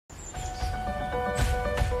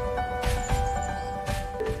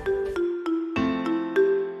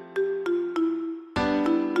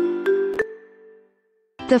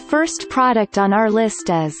The first product on our list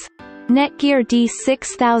is Netgear D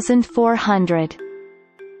 6400.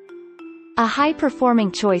 A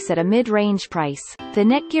high-performing choice at a mid-range price, the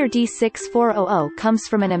Netgear D 6400 comes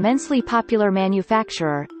from an immensely popular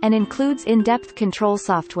manufacturer, and includes in-depth control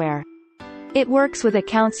software. It works with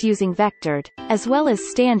accounts using vectored, as well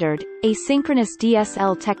as standard, asynchronous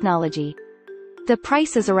DSL technology. The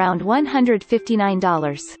price is around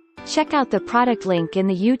 $159. Check out the product link in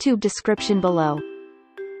the YouTube description below.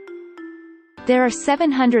 There are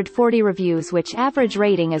 740 reviews which average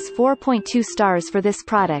rating is 4.2 stars for this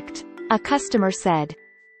product. A customer said,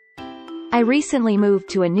 "I recently moved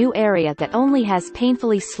to a new area that only has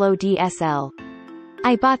painfully slow DSL.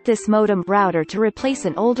 I bought this modem router to replace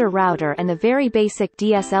an older router and the very basic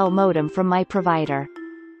DSL modem from my provider.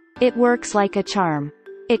 It works like a charm.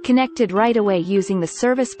 It connected right away using the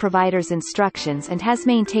service provider's instructions and has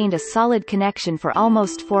maintained a solid connection for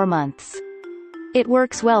almost 4 months. It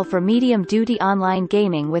works well for medium-duty online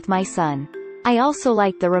gaming with my son. I also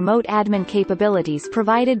like the remote admin capabilities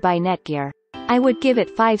provided by Netgear. I would give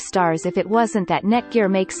it 5 stars if it wasn't that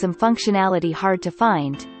Netgear makes some functionality hard to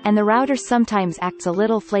find, and the router sometimes acts a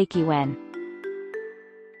little flaky when."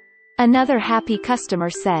 Another happy customer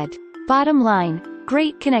said, "Bottom line,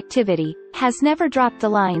 great connectivity, has never dropped the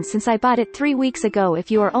line since I bought it 3 weeks ago. If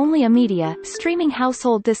you are only a media streaming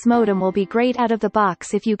household, this modem will be great out of the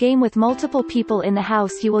box. If you game with multiple people in the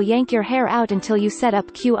house, you will yank your hair out until you set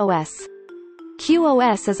up QoS.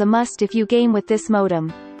 QoS is a must if you game with this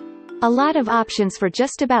modem. A lot of options for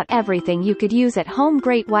just about everything you could use at home.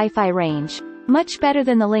 Great Wi-Fi range. Much better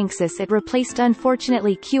than the Linksys it replaced.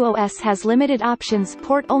 Unfortunately, QoS has limited options,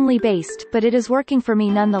 port-only based, but it is working for me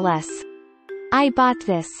nonetheless. I bought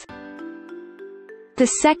this." The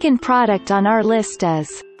second product on our list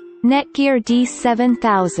is Netgear D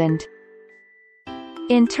 7000.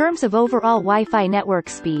 In terms of overall Wi-Fi network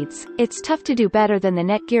speeds, it's tough to do better than the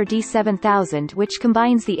Netgear D 7000, which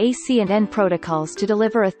combines the AC and N protocols to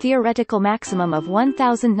deliver a theoretical maximum of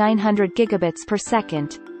 1900 gigabits per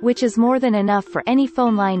second, which is more than enough for any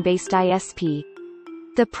phone line-based ISP.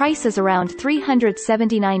 The price is around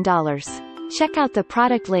 $379. Check out the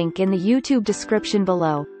product link in the YouTube description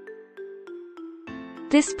below.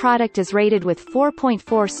 This product is rated with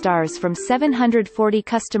 4.4 stars from 740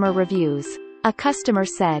 customer reviews. A customer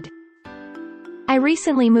said, "I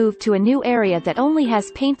recently moved to a new area that only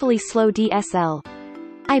has painfully slow DSL.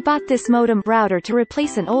 I bought this modem router to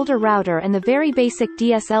replace an older router and the very basic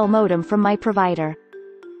DSL modem from my provider.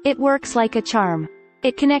 It works like a charm.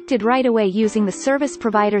 It connected right away using the service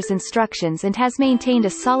provider's instructions and has maintained a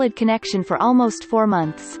solid connection for almost 4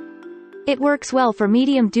 months. It works well for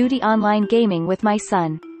medium-duty online gaming with my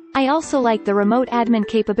son. I also like the remote admin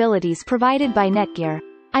capabilities provided by Netgear.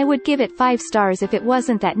 I would give it 5 stars if it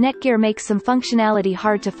wasn't that Netgear makes some functionality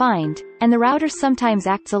hard to find, and the router sometimes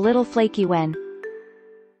acts a little flaky when."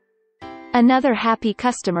 Another happy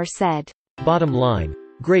customer said, "Bottom line,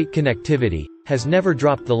 great connectivity, has never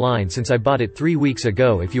dropped the line since I bought it 3 weeks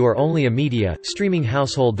ago. If you are only a media streaming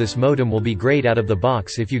household, this modem will be great out of the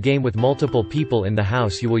box. If you game with multiple people in the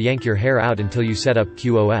house, you will yank your hair out until you set up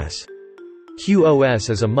QoS. QoS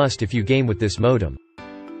is a must if you game with this modem.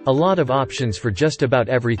 A lot of options for just about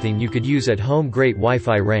everything you could use at home. Great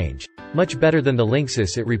Wi-Fi range. Much better than the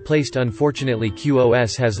Linksys it replaced. Unfortunately,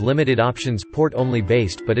 QoS has limited options, port-only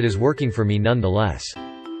based, but it is working for me nonetheless.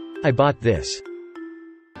 I bought this."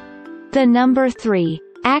 The number 3.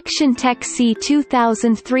 Action Tec C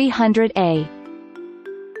 2300A.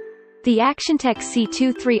 The Action Tec C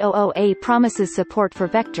 2300A promises support for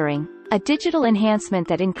vectoring, a digital enhancement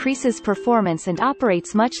that increases performance and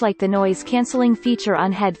operates much like the noise-canceling feature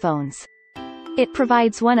on headphones. It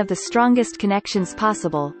provides one of the strongest connections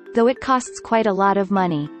possible, though it costs quite a lot of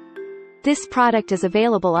money. This product is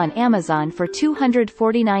available on Amazon for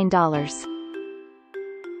 $249.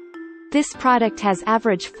 This product has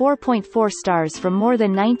average 4.4 stars from more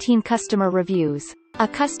than 19 customer reviews. A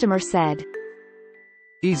customer said,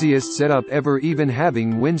 "Easiest setup ever, even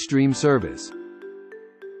having Windstream service."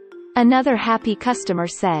 Another happy customer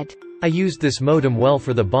said, "I used this modem well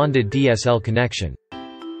for the bonded DSL connection.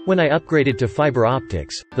 When I upgraded to fiber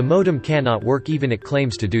optics, the modem cannot work even it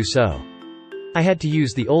claims to do so. I had to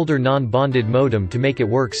use the older non-bonded modem to make it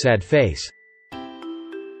work. Sad face."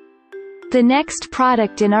 The next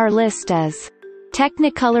product in our list is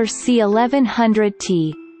Technicolor C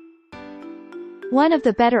 1100T. One of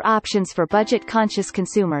the better options for budget-conscious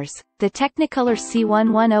consumers, the Technicolor C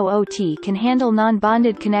 1100T can handle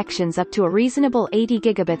non-bonded connections up to a reasonable 80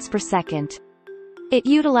 gigabits per second. It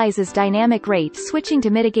utilizes dynamic rate switching to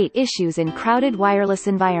mitigate issues in crowded wireless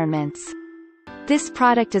environments. This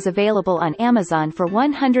product is available on Amazon for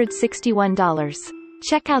 $161.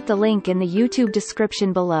 Check out the link in the YouTube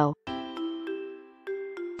description below.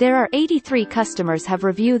 There are 83 customers have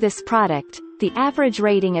reviewed this product. The average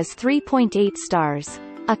rating is 3.8 stars.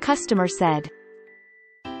 A customer said,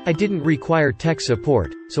 I didn't require tech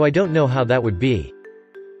support, so I don't know how that would be.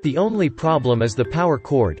 The only problem is the power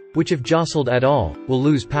cord, which if jostled at all, will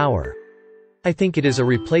lose power. I think it is a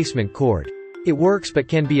replacement cord. It works but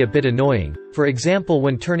can be a bit annoying. For example,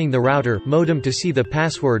 when turning the router modem to see the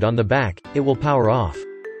password on the back, it will power off.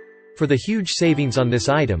 For the huge savings on this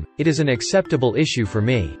item, it is an acceptable issue for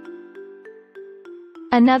me.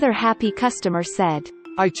 Another happy customer said,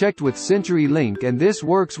 I checked with CenturyLink and this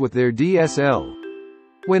works with their DSL.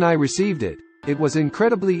 When I received it, it was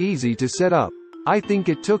incredibly easy to set up. I think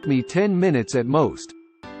it took me 10 minutes at most.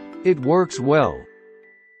 It works well.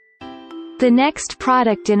 The next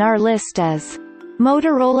product in our list is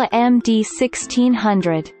Motorola Md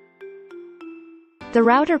 1600. The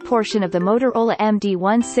router portion of the Motorola Md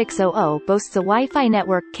 1600 boasts a Wi-Fi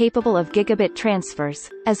network capable of gigabit transfers,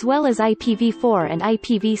 as well as IPv4 and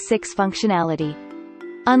IPv6 functionality.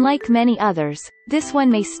 Unlike many others, this one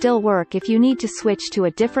may still work if you need to switch to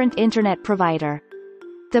a different internet provider.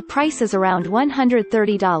 The price is around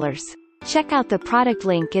 $130. Check out the product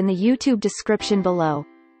link in the YouTube description below.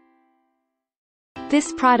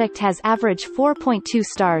 This product has average 4.2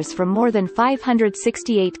 stars from more than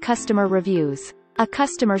 568 customer reviews. A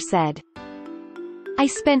customer said, I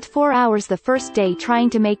spent 4 hours the first day trying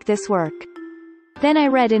to make this work. Then I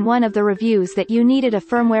read in one of the reviews that you needed a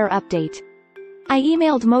firmware update. I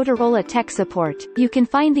emailed Motorola tech support. You can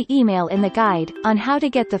find the email in the guide on how to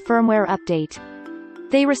get the firmware update.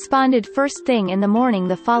 They responded first thing in the morning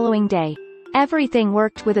the following day. Everything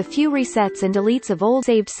worked with a few resets and deletes of old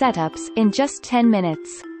saved setups in just 10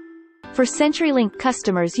 minutes. For CenturyLink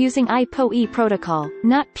customers using IPoE protocol,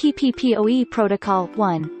 not PPPoE protocol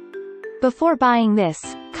 1. Before buying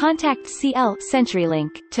this, contact CL CenturyLink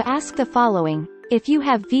to ask the following: if you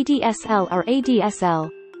have VDSL or ADSL.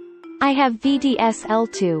 I have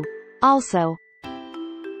VDSL too. Also,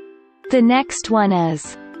 the next one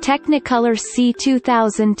is Technicolor C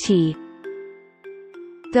 2000T.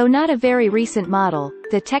 Though not a very recent model,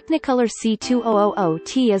 the Technicolor C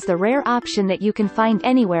 2000T is the rare option that you can find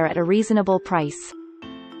anywhere at a reasonable price.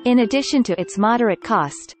 In addition to its moderate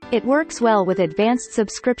cost, it works well with advanced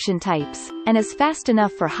subscription types, and is fast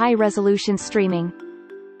enough for high-resolution streaming.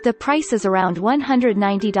 The price is around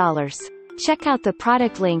 $190. Check out the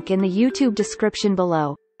product link in the YouTube description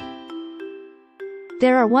below.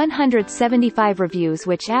 There are 175 reviews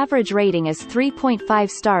which average rating is 3.5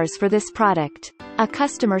 stars for this product. A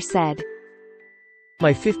customer said,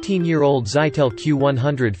 My 15-year-old Zytel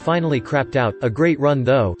Q100 finally crapped out, a great run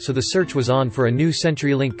though, so the search was on for a new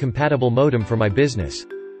CenturyLink compatible modem for my business.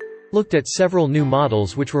 Looked at several new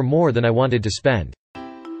models which were more than I wanted to spend.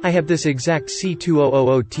 I have this exact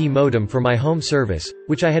C2000T modem for my home service,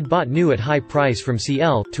 which I had bought new at high price from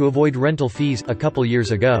CL to avoid rental fees a couple years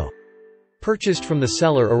ago. Purchased from the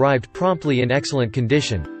seller, arrived promptly in excellent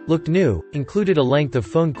condition, looked new, included a length of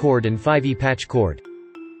phone cord and 5E patch cord.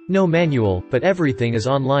 No manual, but everything is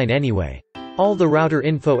online anyway. All the router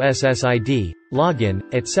info, SSID, login,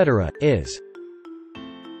 etc. is.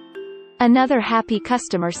 Another happy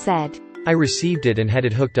customer said, I received it and had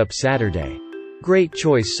it hooked up Saturday. Great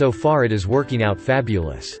choice so far, it is working out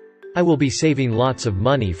fabulous. I will be saving lots of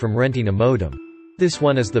money from renting a modem. This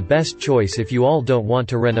one is the best choice if you all don't want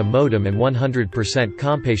to rent a modem and 100%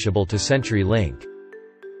 compatible to CenturyLink.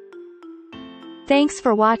 Thanks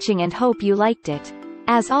for watching and hope you liked it.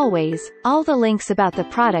 As always, all the links about the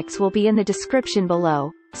products will be in the description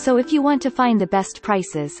below, so if you want to find the best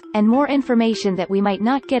prices, and more information that we might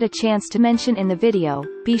not get a chance to mention in the video,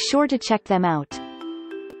 be sure to check them out.